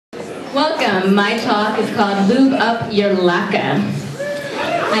Welcome. My talk is called Lube Up Your Latke.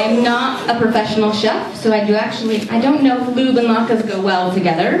 I am not a professional chef, so I don't know if lube and latkes go well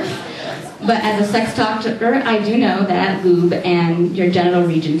together. But as a sex talker, I do know that lube and your genital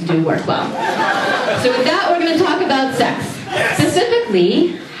regions do work well. So with that, we're going to talk about sex.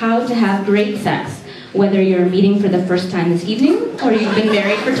 Specifically, how to have great sex, whether you're meeting for the first time this evening or you've been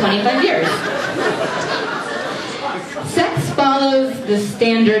married for 25 years. Sex follows the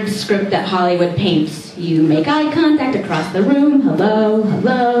standard script that Hollywood paints. You make eye contact across the room, hello,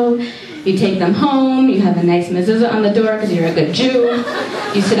 hello. You take them home, you have a nice mezuzah on the door because you're a good Jew.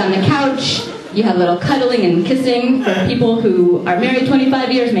 You sit on the couch, you have a little cuddling and kissing. For people who are married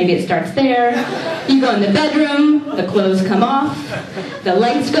 25 years, maybe it starts there. You go in the bedroom, the clothes come off, the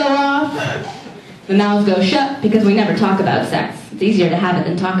lights go off, the mouths go shut because we never talk about sex. It's easier to have it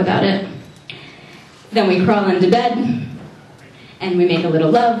than talk about it. Then we crawl into bed, and we make a little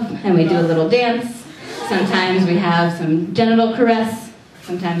love, and we do a little dance. Sometimes we have some genital caress.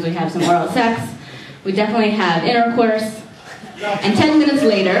 Sometimes we have some oral sex. We definitely have intercourse. And 10 minutes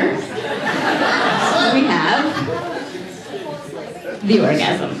later, we have the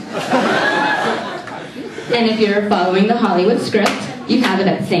orgasm. And if you're following the Hollywood script, you have it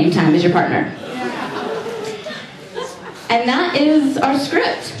at the same time as your partner. And that is our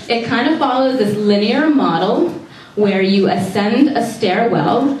script. It kind of follows this linear model where you ascend a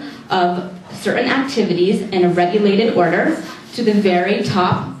stairwell of certain activities in a regulated order to the very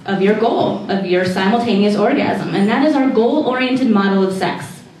top of your goal, of your simultaneous orgasm. And that is our goal-oriented model of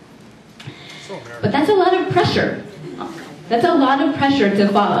sex. But that's a lot of pressure. That's a lot of pressure to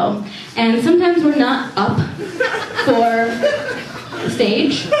follow. And sometimes we're not up for the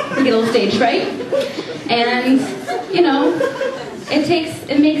stage. We get a little stage fright. And, you know,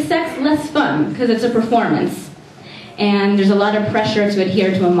 it makes sex less fun because it's a performance. And there's a lot of pressure to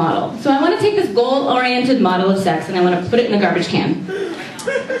adhere to a model. So I want to take this goal-oriented model of sex and I want to put it in the garbage can.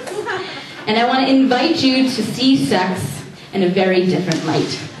 And I want to invite you to see sex in a very different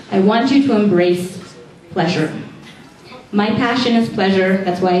light. I want you to embrace pleasure. My passion is pleasure.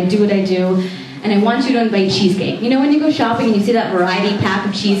 That's why I do what I do. And I want you to invite cheesecake. You know when you go shopping and you see that variety pack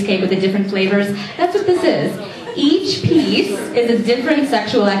of cheesecake with the different flavors? That's what this is. Each piece is a different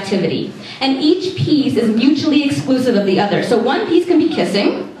sexual activity. And each piece is mutually exclusive of the other. So one piece can be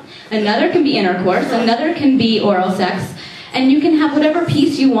kissing, another can be intercourse, another can be oral sex, and you can have whatever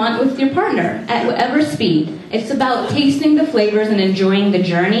piece you want with your partner at whatever speed. It's about tasting the flavors and enjoying the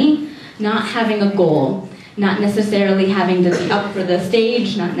journey, not having a goal, not necessarily having to be up for the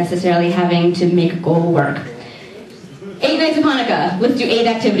stage, not necessarily having to make a goal work. 8 nights of Chanukah. Let's do 8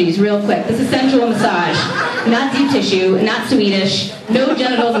 activities real quick. This is sensual massage. Not deep tissue, not Swedish, no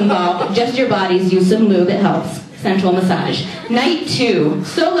genitals involved, just your body's use of lube, it helps. Sensual massage. Night 2,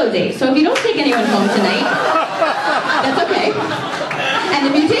 solo date. So if you don't take anyone home tonight, that's okay. And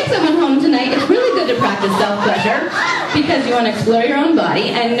if you take someone home tonight, it's really good to practice self-pleasure because you want to explore your own body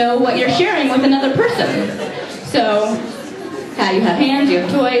and know what you're sharing with another person. So, you have hands, you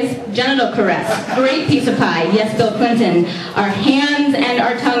have toys, genital caress, great piece of pie, yes, Bill Clinton. Our hands and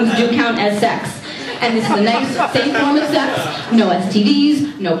our tongues do count as sex. And this is a nice, safe form of sex, no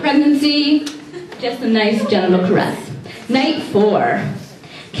STDs, no pregnancy, just a nice genital caress. Night 4,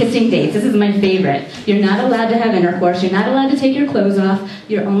 kissing dates. This is my favorite. You're not allowed to have intercourse, you're not allowed to take your clothes off,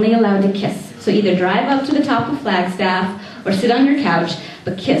 you're only allowed to kiss. So either drive up to the top of Flagstaff or sit on your couch,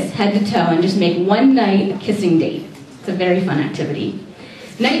 but kiss head to toe and just make one night a kissing date. It's a very fun activity.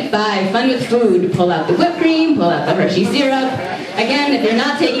 Night 5, fun with food. Pull out the whipped cream, pull out the Hershey syrup. Again, if you're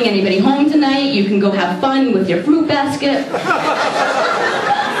not taking anybody home tonight, you can go have fun with your fruit basket.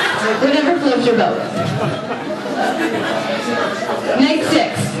 Whatever floats your boat. Night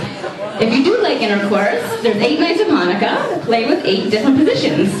 6. If you do like intercourse, there's 8 nights of Chanukah. Play with 8 different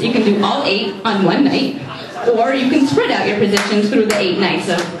positions. You can do all 8 on one night, or you can spread out your positions through the 8 nights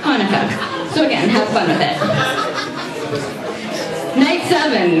of Chanukah. So again, have fun with it. Night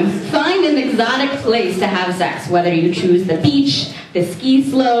 7, find an exotic place to have sex, whether you choose the beach, the ski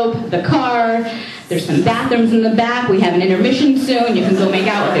slope, the car. There's some bathrooms in the back. We have an intermission soon. You can go make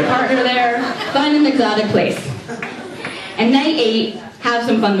out with your partner there. Find an exotic place. And night 8, have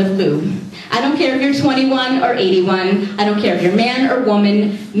some fun with lube. I don't care if you're 21 or 81. I don't care if you're man or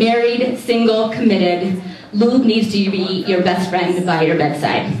woman, married, single, committed. Lube needs to be your best friend by your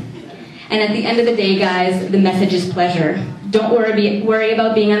bedside. And at the end of the day, guys, the message is pleasure. Don't worry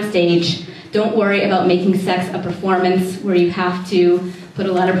about being on stage. Don't worry about making sex a performance where you have to put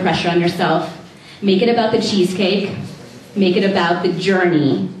a lot of pressure on yourself. Make it about the cheesecake. Make it about the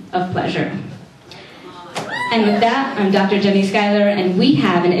journey of pleasure. And with that, I'm Dr. Jenni Skyler, and we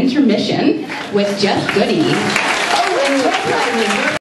have an intermission with Just Goody.